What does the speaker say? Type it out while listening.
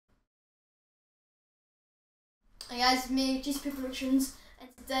Hey guys, it's me, GCP Productions, and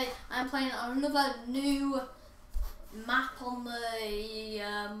today I'm playing on another new map on the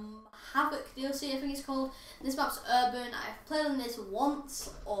Havoc DLC, I think it's called. This map's urban. I've played on this once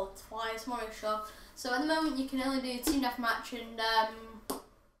or twice, more not sure. So at the moment you can only do team deathmatch, and for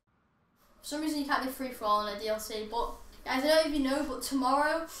some reason you can't do free for all in a DLC. But guys, I don't know if you know, but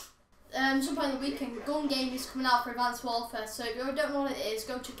tomorrow, some point in the weekend, Gun Game is coming out for Advanced Warfare. So if you don't know what it is,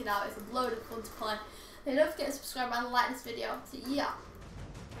 go check it out. It's a load of fun to play. And don't forget to subscribe and like this video. So yeah,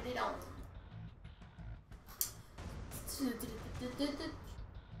 put it on.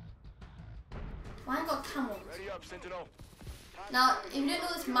 Why ain't got camels? Now, if you don't know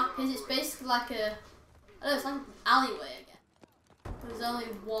what this map is, it's basically like a, I don't know, it's like an alleyway again. There's only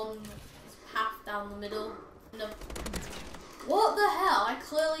one path down the middle. No. What the hell? I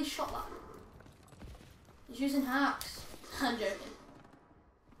clearly shot that. He's using hacks. I'm joking.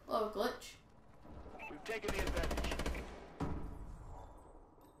 Oh, glitch. We've taken the advantage.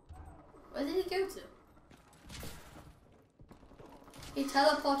 Where did he go to? He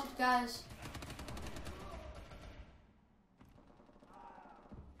teleported, guys.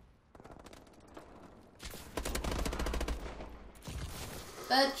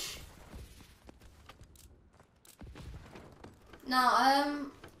 Bitch. Now,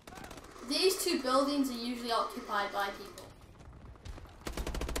 these two buildings are usually occupied by people.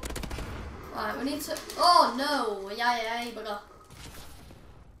 Right, we need to. Oh no! Yeah, bugger.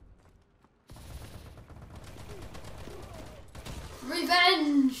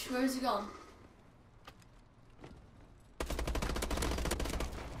 Revenge! Where is he gone?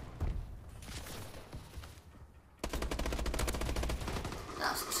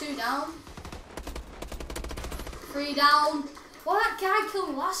 That's 2 down. 3 down. Well, that guy killed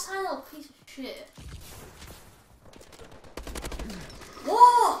me last time, little piece of shit.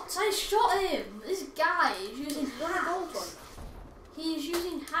 What? I shot him! This guy is using hacks. He is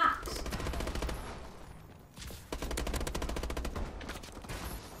using hacks.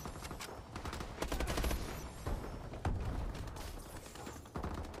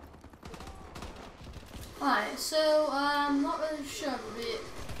 Alright, so I'm not really sure of it.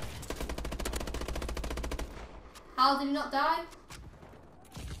 How did he not die?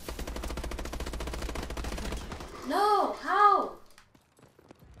 No, how?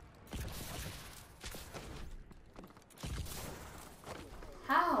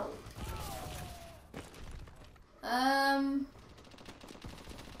 How? I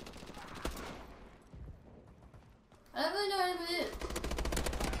don't really know what it is.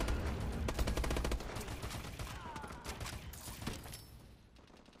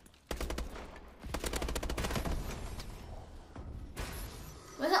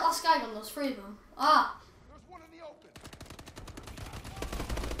 Where's that last guy gone? There's 3 of them. Ah! There's one in the open.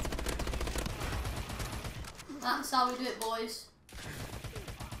 That's how we do it, boys.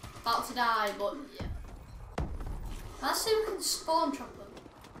 About to die, but yeah. Let's see if we can spawn trap them.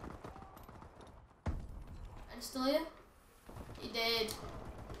 Are you still here? He did.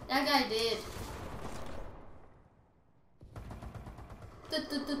 That guy did.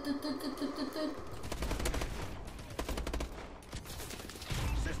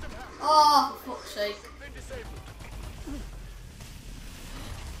 Oh, for fuck's sake.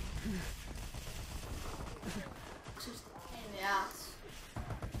 Just a pain in the ass.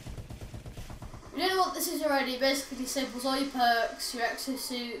 You don't know what this is already. Basically disables all your perks, your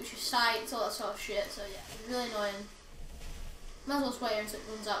exosuits, your sights, all that sort of shit. So yeah, it's really annoying. Might as well just wait until it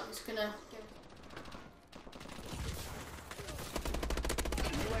runs out. It's gonna go.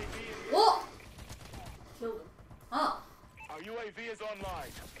 What? Killed him. Oh. Our UAV is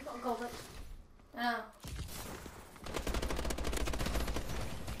online. Got it. Yeah.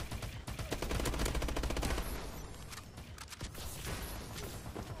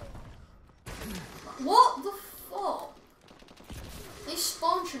 What the fuck? These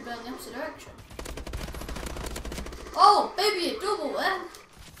spawns should go in the opposite direction. Oh, baby, a double then.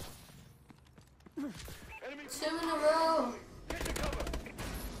 2 in a row. Get to cover.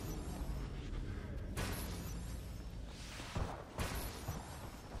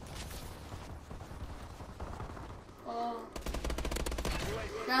 Oh.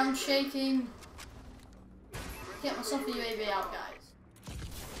 Ground shaking. Get myself a UAV out, guys.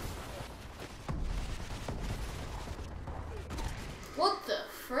 What the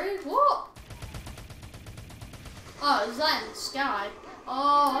frig? What? Oh, is that in the sky?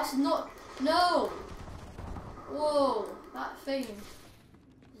 Oh, that's not. No! Whoa, that thing is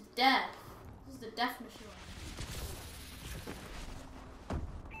death. This is the death machine.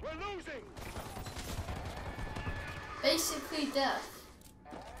 We're losing. Basically death.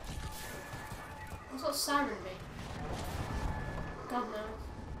 What's that siren mean? God knows.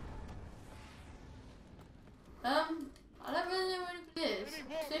 I don't really know what it is.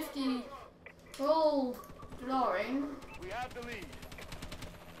 50. We're all drawing. We have the lead.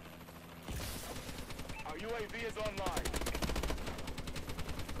 Our UAV is online.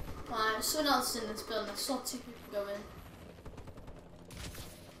 Right, there's someone else in this building. I saw 2 people go in.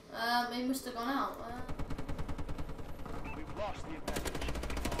 He must have gone out. We've lost the advantage.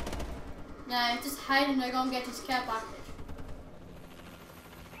 No, he's just hiding to go and get his care package.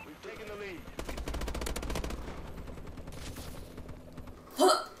 We've taken the lead.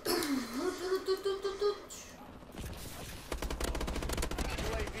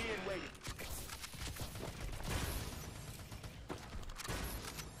 UAV in waiting.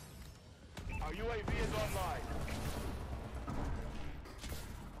 Our UAV is online.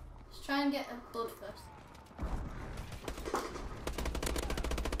 Let's try and get a blood first.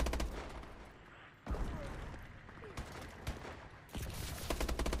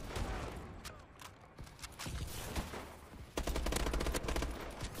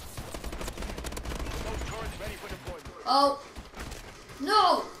 Those turrets ready for deployment. Oh!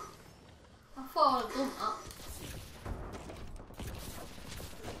 No! I thought I would have done that.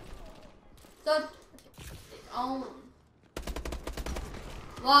 Good. Oh.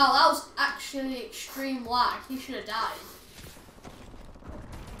 Wow, that was actually extreme lag. He should have died.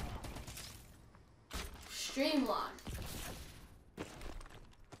 Extreme lag.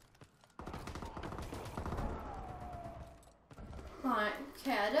 Right,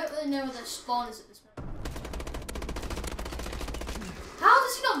 okay, I don't really know where their spawn is at this moment. How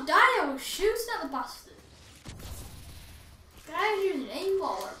does he not die? I was shooting at the bastard. The guy was using aimball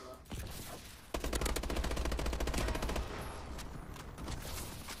or whatever.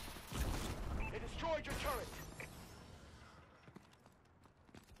 They destroyed your turret.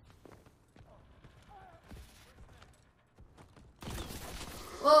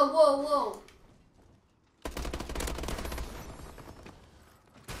 Whoa, whoa, whoa.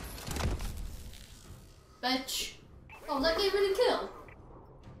 Bitch. Oh, was that game really kill?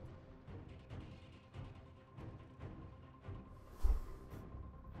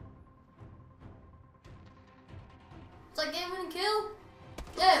 Was that game winning kill?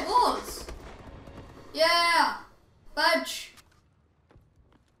 Yeah, it was. Yeah. Badge.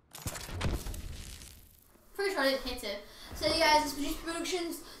 Pretty sure I didn't hit it. So yeah guys, this was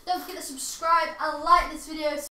Productions. Don't forget to subscribe and like this video.